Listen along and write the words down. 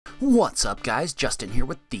What's up guys, Justin here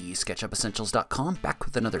with TheSketchUpEssentials.com, back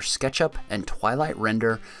with another SketchUp and Twilight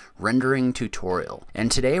Render rendering tutorial.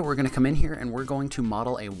 And today we're going to come in here and we're going to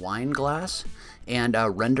model a wine glass and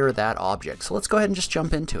render that object. So let's go ahead and just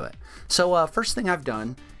jump into it. So first thing I've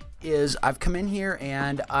done is I've come in here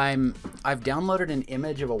and I've downloaded an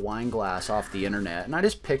image of a wine glass off the internet, and I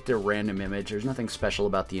just picked a random image. There's nothing special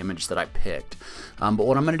about the image that I picked. But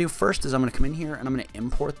what I'm going to do first is I'm going to come in here and I'm going to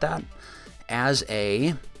import that as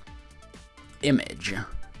a image.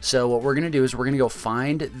 So what we're going to do is we're going to go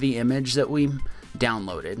find the image that we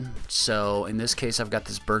downloaded. So in this case I've got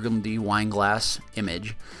this burgundy wine glass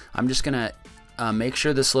image. I'm just going to make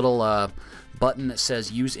sure this little button that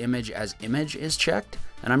says use image as image is checked,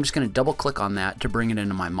 and I'm just going to double click on that to bring it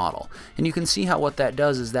into my model. And you can see how what that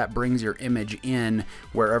does is that brings your image in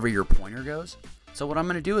wherever your pointer goes. So what I'm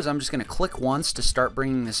going to do is I'm just going to click once to start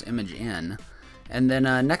bringing this image in, and then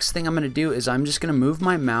next thing I'm going to do is I'm just going to move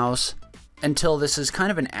my mouse until this is kind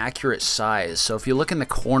of an accurate size. So if you look in the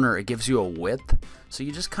corner, it gives you a width. So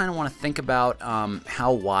you just kind of want to think about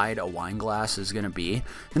how wide a wine glass is going to be.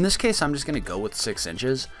 In this case, I'm just going to go with 6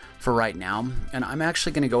 inches for right now. And I'm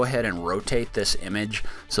actually going to go ahead and rotate this image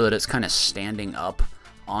so that it's kind of standing up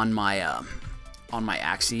on my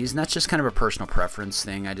axes, and that's just kind of a personal preference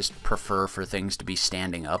thing. I just prefer for things to be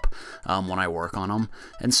standing up when I work on them.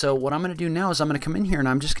 And so what I'm going to do now is I'm going to come in here and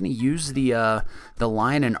I'm just going to use the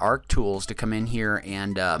line and arc tools to come in here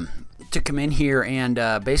and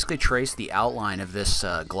basically trace the outline of this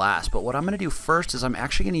glass. But what I'm going to do first is I'm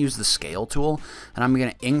actually going to use the scale tool, and I'm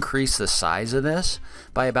going to increase the size of this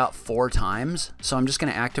by about 4 times. So I'm just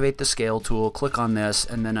going to activate the scale tool, click on this,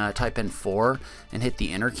 and then type in 4 and hit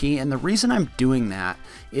the enter key. And the reason I'm doing that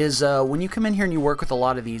is when you come in here and you work with a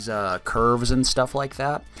lot of these curves and stuff like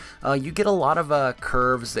that, you get a lot of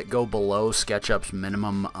curves that go below SketchUp's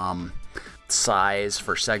minimum size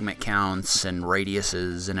for segment counts and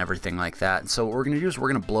radiuses and everything like that. So what we're going to do is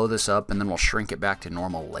we're going to blow this up and then we'll shrink it back to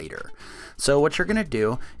normal later. So what you're going to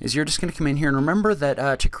do is you're just going to come in here and remember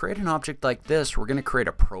that to create an object like this, we're going to create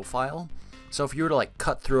a profile. So if you were to like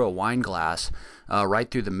cut through a wine glass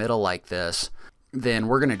right through the middle like this, then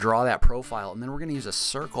we're going to draw that profile, and then we're going to use a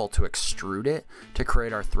circle to extrude it to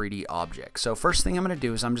create our 3D object. So first thing I'm going to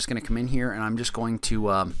do is I'm just going to come in here and I'm just going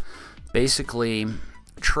to basically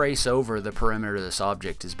trace over the perimeter of this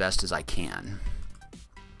object as best as I can.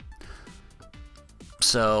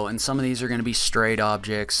 So, and some of these are going to be straight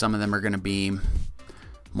objects, some of them are going to be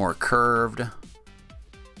more curved,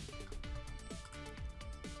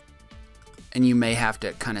 and you may have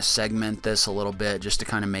to kind of segment this a little bit just to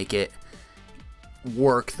kind of make it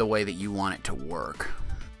work the way that you want it to work.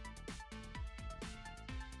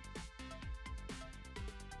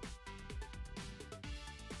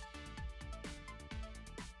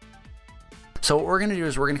 So what we're going to do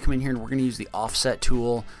is we're going to come in here and we're going to use the offset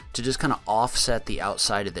tool to just kind of offset the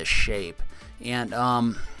outside of this shape. And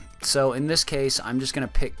so in this case, I'm just going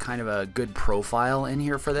to pick kind of a good profile in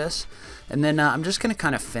here for this. And then I'm just going to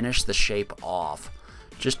kind of finish the shape off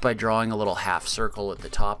just by drawing a little half circle at the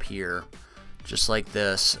top here, just like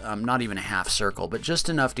this. Not even a half circle, but just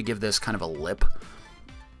enough to give this kind of a lip.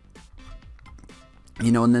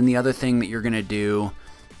 You know, and then the other thing that you're going to do,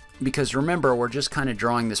 because remember we're just kind of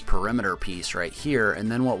drawing this perimeter piece right here,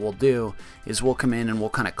 and then what we'll do is we'll come in and we'll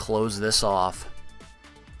kind of close this off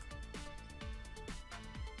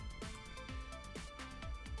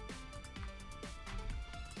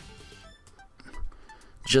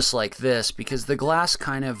just like this, because the glass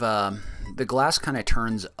kind of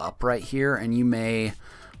turns up right here, and you may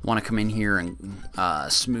want to come in here and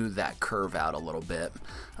smooth that curve out a little bit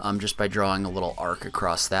just by drawing a little arc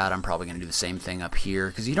across that. I'm probably going to do the same thing up here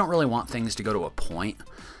because you don't really want things to go to a point.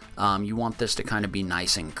 You want this to kind of be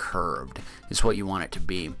nice and curved is what you want it to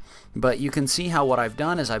be. But you can see how what I've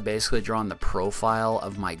done is I've basically drawn the profile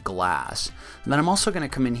of my glass. And then I'm also going to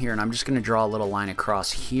come in here and I'm just going to draw a little line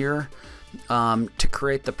across here to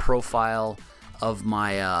create the profile of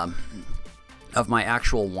my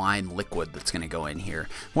actual wine liquid that's going to go in here.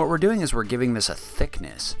 What we're doing is we're giving this a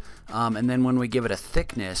thickness, and then when we give it a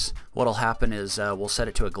thickness, what'll happen is we'll set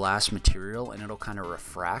it to a glass material and it'll kind of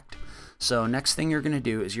refract. So next thing you're going to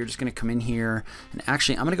do is you're just going to come in here, and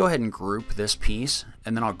actually I'm going to go ahead and group this piece,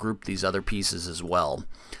 and then I'll group these other pieces as well.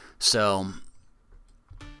 So,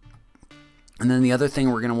 and then the other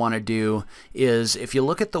thing we're going to want to do is, if you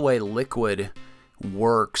look at the way liquid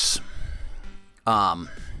works,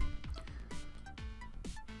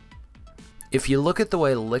 if you look at the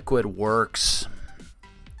way liquid works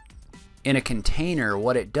in a container,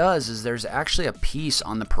 what it does is there's actually a piece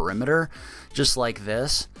on the perimeter, just like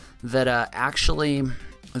this, that actually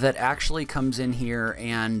that actually comes in here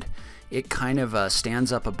and it kind of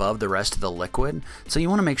stands up above the rest of the liquid. So you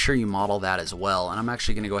want to make sure you model that as well. And I'm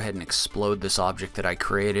actually going to go ahead and explode this object that I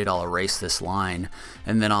created. I'll erase this line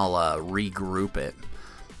and then I'll regroup it.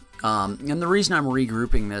 And the reason I'm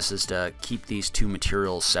regrouping this is to keep these two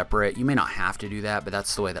materials separate. You may not have to do that, but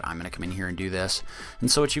that's the way that I'm going to come in here and do this.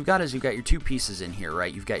 And so what you've got is you've got your two pieces in here,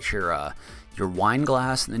 right? You've got your wine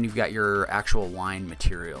glass, and then you've got your actual wine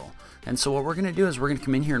material. And so what we're going to do is we're going to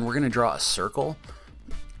come in here and we're going to draw a circle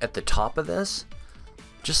at the top of this,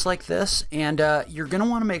 just like this. And you're going to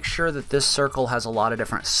want to make sure that this circle has a lot of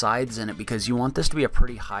different sides in it, because you want this to be a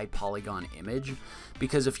pretty high polygon image.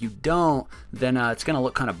 Because if you don't, then it's going to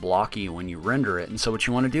look kind of blocky when you render it. And so what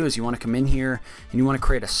you want to do is you want to come in here and you want to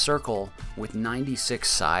create a circle with 96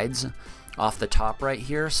 sides off the top right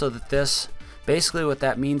here, so that this, basically what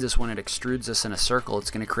that means is when it extrudes this in a circle, it's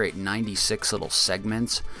going to create 96 little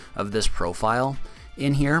segments of this profile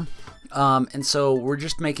in here. And so we're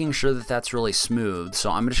just making sure that that's really smooth. So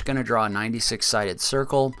I'm just going to draw a 96 sided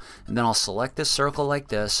circle, and then I'll select this circle like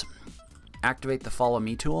this, activate the follow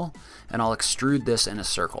me tool, and I'll extrude this in a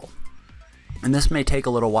circle. And this may take a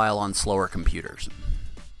little while on slower computers.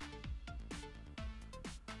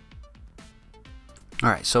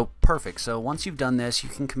 Alright, so perfect. So once you've done this, you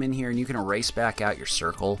can come in here and you can erase back out your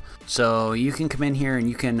circle. So you can come in here and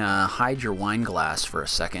you can hide your wine glass for a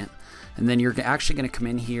second. And then you're actually going to come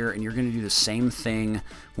in here and you're going to do the same thing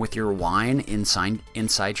with your wine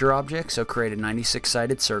inside your object. So create a 96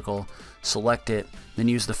 sided circle, select it, then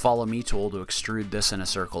use the follow me tool to extrude this in a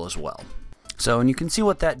circle as well. So, and you can see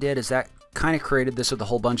what that did is that kind of created this with a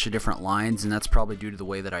whole bunch of different lines, and that's probably due to the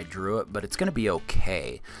way that I drew it, but it's going to be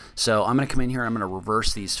okay. So I'm going to come in here and I'm going to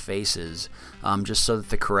reverse these faces just so that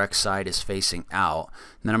the correct side is facing out.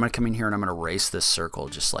 And then I'm going to come in here and I'm going to erase this circle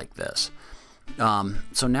just like this.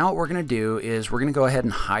 So now what we're going to do is we're going to go ahead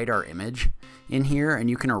and hide our image in here, and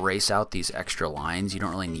you can erase out these extra lines. You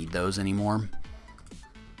don't really need those anymore.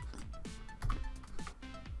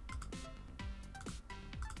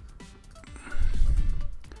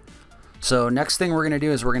 So next thing we're going to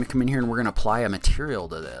do is we're going to come in here and we're going to apply a material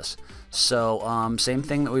to this. So same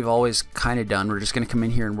thing that we've always kind of done. We're just going to come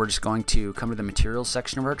in here and we're just going to come to the materials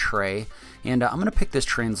section of our tray, and I'm going to pick this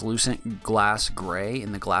translucent glass gray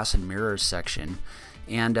in the glass and mirrors section,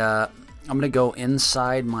 and I'm going to go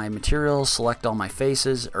inside my materials, select all my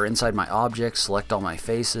faces, or inside my objects, select all my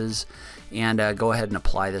faces, and go ahead and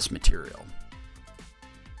apply this material.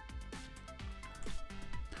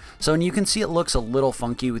 So, and you can see it looks a little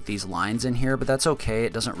funky with these lines in here, but that's okay.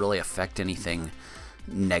 It doesn't really affect anything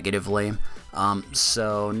negatively.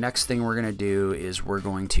 So next thing we're going to do is we're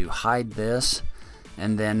going to hide this,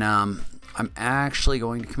 and then I'm actually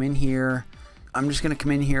going to come in here. I'm just going to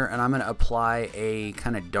come in here and I'm going to apply a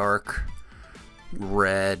kind of dark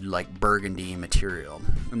red, like burgundy material.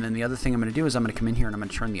 And then the other thing I'm going to do is I'm going to come in here and I'm going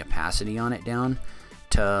to turn the opacity on it down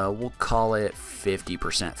to, we'll call it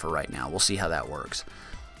 50% for right now. We'll see how that works.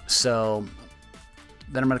 So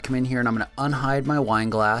then I'm going to come in here and I'm going to unhide my wine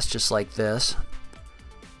glass just like this.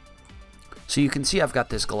 So you can see I've got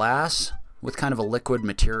this glass with kind of a liquid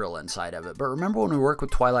material inside of it. But remember, when we work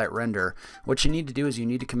with Twilight Render, what you need to do is you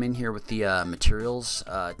need to come in here with the materials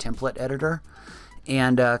template editor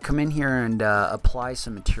and come in here and apply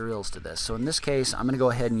some materials to this. So in this case, I'm going to go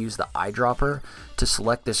ahead and use the eyedropper to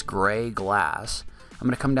select this gray glass. I'm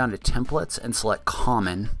going to come down to templates and select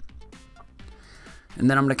common. And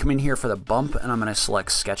then I'm going to come in here for the bump and I'm going to select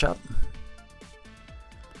SketchUp.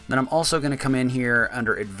 Then I'm also going to come in here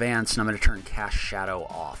under advanced and I'm going to turn cast shadow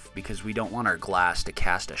off, because we don't want our glass to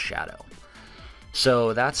cast a shadow.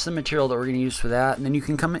 So that's the material that we're going to use for that. And then you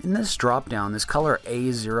can come in this drop down, this color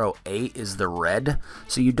A08 is the red,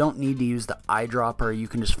 so you don't need to use the eyedropper. You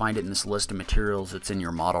can just find it in this list of materials that's in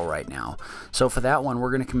your model right now. So for that one,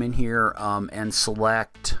 we're going to come in here and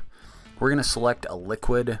select, we're going to select a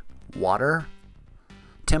liquid water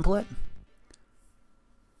template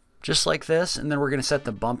just like this, and then we're going to set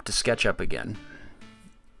the bump to SketchUp again.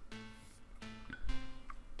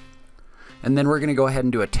 And then we're going to go ahead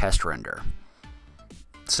and do a test render.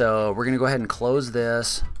 So we're going to go ahead and close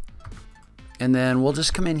this, and then we'll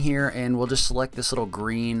just come in here and we'll just select this little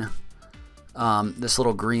green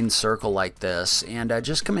circle like this, and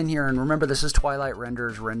just come in here and remember, this is Twilight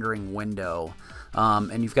Render's rendering window,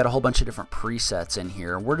 and you've got a whole bunch of different presets in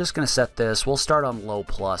here. We're just going to set this, we'll start on low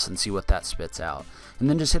plus and see what that spits out, and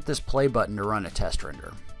then just hit this play button to run a test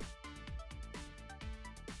render.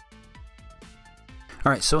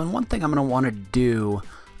 Alright, so and one thing I'm going to want to do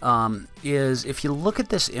is if you look at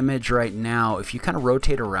this image right now, if you kind of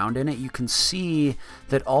rotate around in it, you can see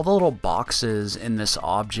that all the little boxes in this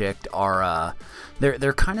object are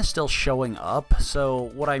they're kind of still showing up.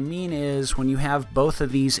 So what I mean is when you have both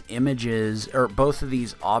of these images or both of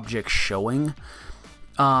these objects showing,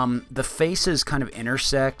 the faces kind of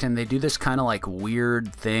intersect, and they do this kind of like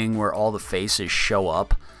weird thing where all the faces show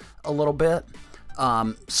up a little bit.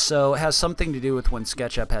 So it has something to do with when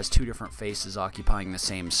SketchUp has two different faces occupying the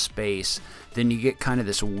same space, then you get kind of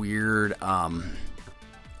this weird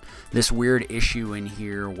issue in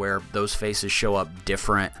here where those faces show up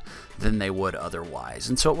different than they would otherwise.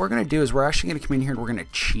 And so what we're going to do is we're actually going to come in here and we're going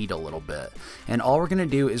to cheat a little bit. And all we're going to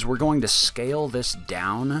do is we're going to scale this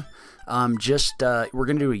down. We're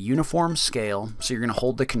going to do a uniform scale. So you're going to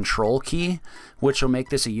hold the control key, which will make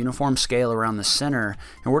this a uniform scale around the center.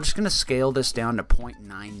 And we're just going to scale this down to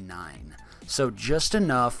 0.99. So just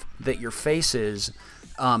enough that your faces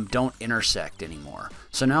don't intersect anymore.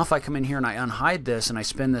 So now if I come in here and I unhide this and I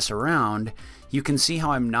spin this around, you can see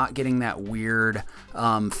how I'm not getting that weird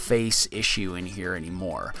face issue in here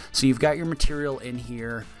anymore. So you've got your material in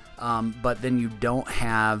here, but then you don't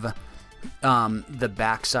have the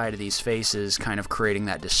backside of these faces kind of creating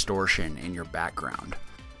that distortion in your background.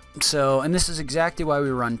 So, and this is exactly why we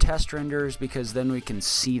run test renders, because then we can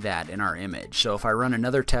see that in our image. So if I run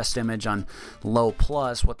another test image on low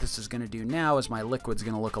plus, what this is going to do now is my liquid's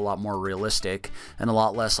going to look a lot more realistic and a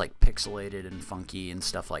lot less like pixelated and funky and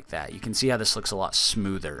stuff like that. You can see how this looks a lot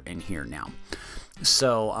smoother in here now.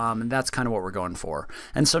 So that's kind of what we're going for.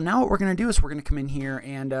 And so now what we're going to do is we're going to come in here,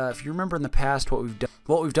 and if you remember in the past, what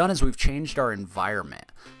we've done is we've changed our environment.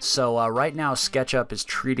 So right now SketchUp is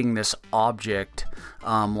treating this object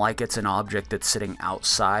like it's an object that's sitting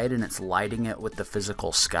outside, and it's lighting it with the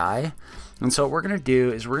physical sky. And so what we're going to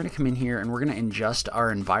do is we're going to come in here and we're going to adjust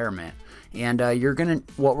our environment. And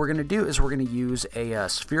what we're gonna do is we're gonna use a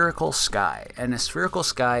spherical sky, and a spherical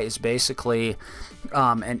sky is basically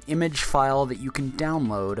an image file that you can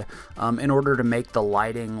download in order to make the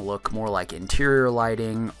lighting look more like interior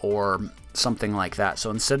lighting or something like that. So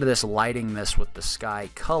instead of this lighting this with the sky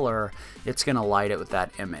color, it's going to light it with that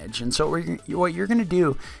image. And so what you're going to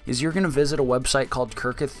do is you're going to visit a website called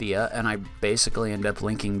Kirkathea, and I basically end up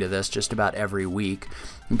linking to this just about every week.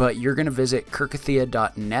 But you're going to visit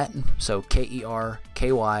kirkathea.net, so Kerkythea,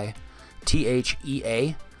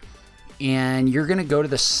 and you're going to go to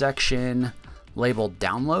the section labeled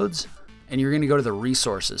Downloads, and you're going to go to the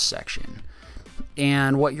Resources section.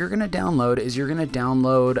 And what you're going to download is you're going to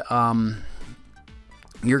download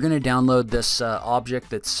this object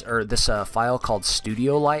this file called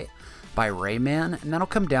Studio Light by Rayman, and that'll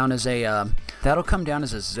come down as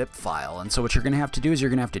a zip file. And so what you're going to have to do is you're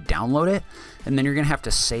going to have to download it, and then you're going to have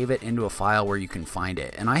to save it into a file where you can find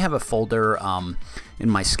it. And I have a folder in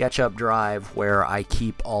my SketchUp drive where I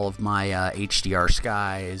keep all of my HDR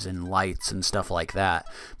skies and lights and stuff like that.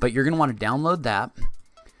 But you're going to want to download that.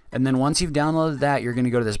 And then once you've downloaded that, you're going to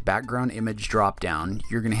go to this background image drop down.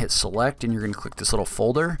 You're going to hit select, and you're going to click this little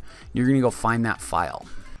folder. You're going to go find that file.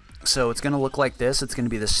 So it's going to look like this. It's going to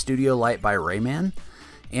be the Studio Light by Rayman.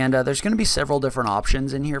 And there's going to be several different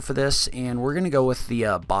options in here for this. And we're going to go with the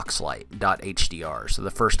boxlight.hdr, so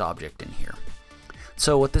the first object in here.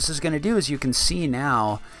 So what this is going to do is you can see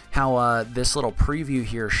now how this little preview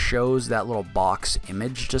here shows that little box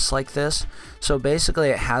image just like this. So basically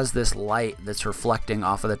it has this light that's reflecting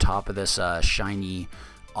off of the top of this shiny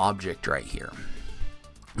object right here.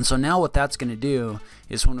 And so now what that's going to do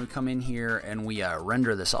is when we come in here and we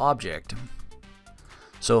render this object,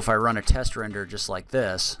 so if I run a test render just like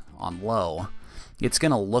this on low, it's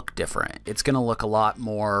going to look different. It's going to look a lot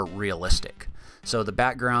more realistic. So the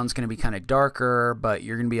background's going to be kind of darker, but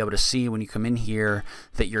you're going to be able to see when you come in here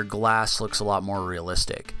that your glass looks a lot more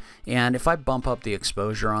realistic. And if I bump up the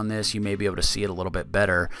exposure on this, you may be able to see it a little bit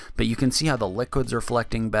better, but you can see how the liquid's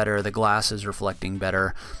reflecting better, the glass is reflecting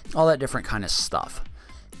better, all that different kind of stuff.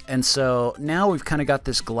 And so now we've kind of got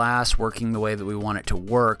this glass working the way that we want it to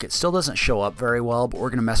work. It still doesn't show up very well, but we're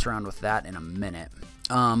going to mess around with that in a minute.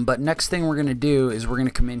 But next thing we're going to do is we're going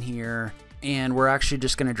to come in here and we're actually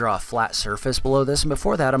just going to draw a flat surface below this. And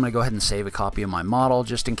before that, I'm going to go ahead and save a copy of my model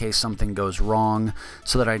just in case something goes wrong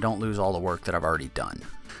so that I don't lose all the work that I've already done.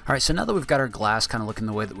 All right, so now that we've got our glass kind of looking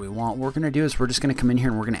the way that we want, what we're going to do is we're just going to come in here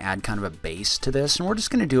and we're going to add kind of a base to this, and we're just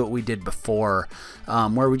going to do what we did before,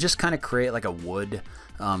 where we just kind of create like a wood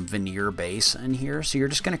veneer base in here. So you're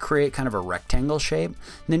just going to create kind of a rectangle shape,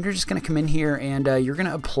 and then you're just going to come in here and you're going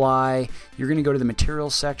to apply, you're going to go to the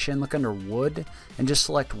materials section, look under wood, and just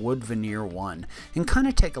select wood veneer 1 and kind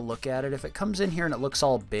of take a look at it. If it comes in here and it looks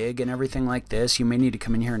all big and everything like this, you may need to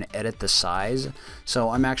come in here and edit the size. So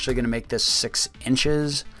I'm actually going to make this 6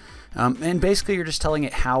 inches. And basically you're just telling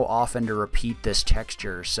it how often to repeat this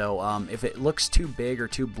texture. So if it looks too big or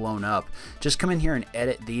too blown up, just come in here and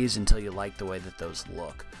edit these until you like the way that those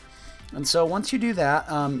look. And so once you do that,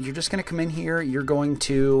 you're just going to come in here, you're going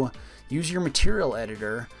to use your material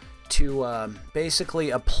editor to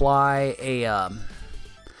basically apply a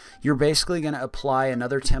you're basically going to apply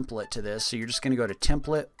another template to this. So you're just going to go to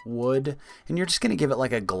template, wood, and you're just going to give it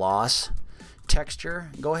like a gloss texture.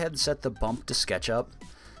 Go ahead and set the bump to SketchUp.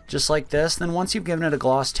 Just like this. Then once you've given it a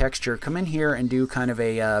gloss texture, come in here and do kind of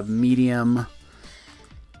a medium.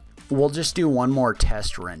 We'll just do one more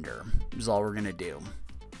test render is all we're going to do.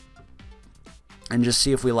 And just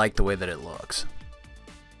see if we like the way that it looks.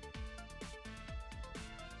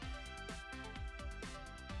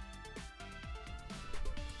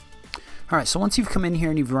 Alright, so once you've come in here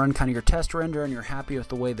and you've run kind of your test render and you're happy with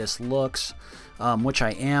the way this looks, which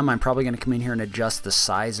I am, I'm probably going to come in here and adjust the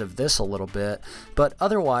size of this a little bit. But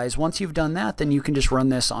otherwise, once you've done that, then you can just run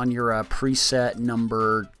this on your preset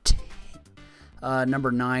number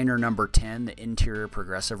 9 or number 10, the interior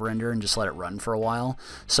progressive render, and just let it run for a while.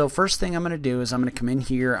 So first thing I'm going to do is I'm going to come in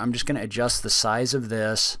here, I'm just going to adjust the size of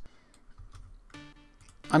this.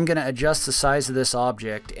 I'm going to adjust the size of this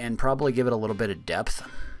object and probably give it a little bit of depth.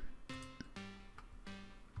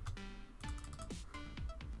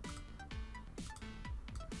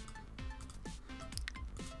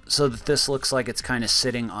 So that this looks like it's kind of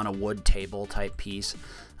sitting on a wood table type piece.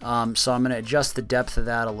 So I'm going to adjust the depth of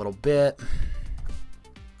that a little bit.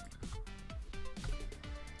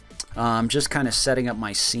 Just kind of setting up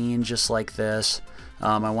my scene just like this.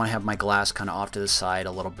 I want to have my glass kind of off to the side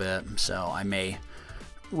a little bit, so I may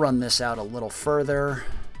run this out a little further.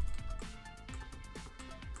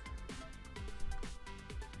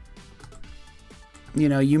 You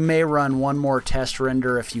know, you may run one more test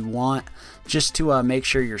render if you want, just to make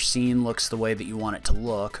sure your scene looks the way that you want it to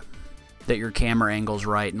look, that your camera angle's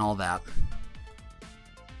right and all that.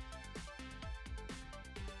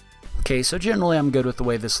 Okay, so generally I'm good with the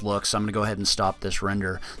way this looks, so I'm going to go ahead and stop this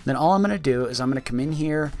render. Then all I'm going to do is I'm going to come in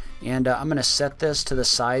here and I'm going to set this to the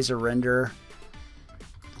size of render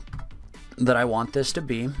that I want this to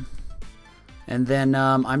be. And then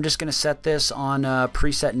I'm just going to set this on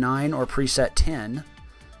preset 9 or preset 10.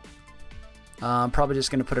 I'm probably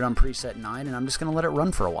just going to put it on preset 9 and I'm just going to let it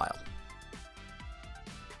run for a while.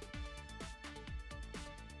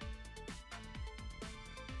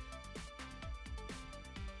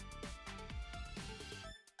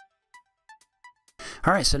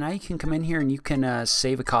 Alright, so now you can come in here and you can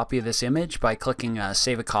save a copy of this image by clicking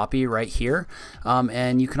Save a Copy right here.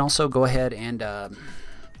 And you can also go ahead and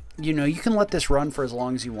you know, you can let this run for as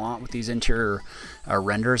long as you want with these interior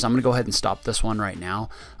renders. I'm going to go ahead and stop this one right now.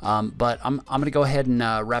 But I'm going to go ahead and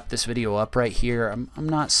wrap this video up right here. I'm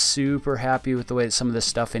not super happy with the way that some of this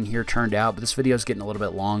stuff in here turned out, but this video is getting a little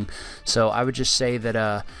bit long. So I would just say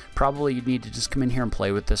that probably you need to just come in here and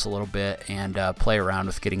play with this a little bit and play around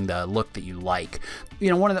with getting the look that you like. You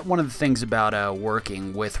know, one of the things about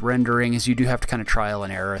working with rendering is you do have to kind of trial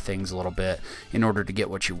and error things a little bit in order to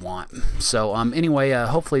get what you want. So anyway,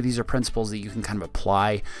 hopefully these are principles that you can kind of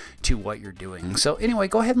apply to what you're doing. So anyway,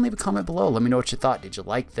 go ahead and leave a comment below. Let me know what you thought. Did you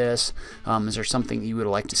like this? Is there something you would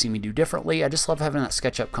like to see me do differently? I just love having that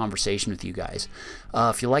SketchUp conversation with you guys.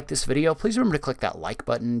 If you like this video, please remember to click that like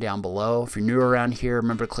button down below. If you're new around here,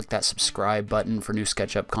 remember to click that subscribe button for new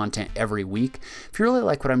SketchUp content every week. If you really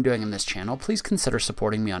like what I'm doing in this channel, please consider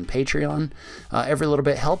supporting me on Patreon. Every little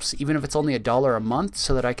bit helps, even if it's only $1 a month,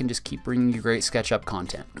 so that I can just keep bringing you great SketchUp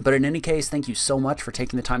content. But in any case, thank you so much for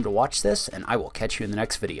taking the time to watch this, and I will catch you in the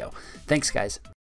next video. Thanks, guys.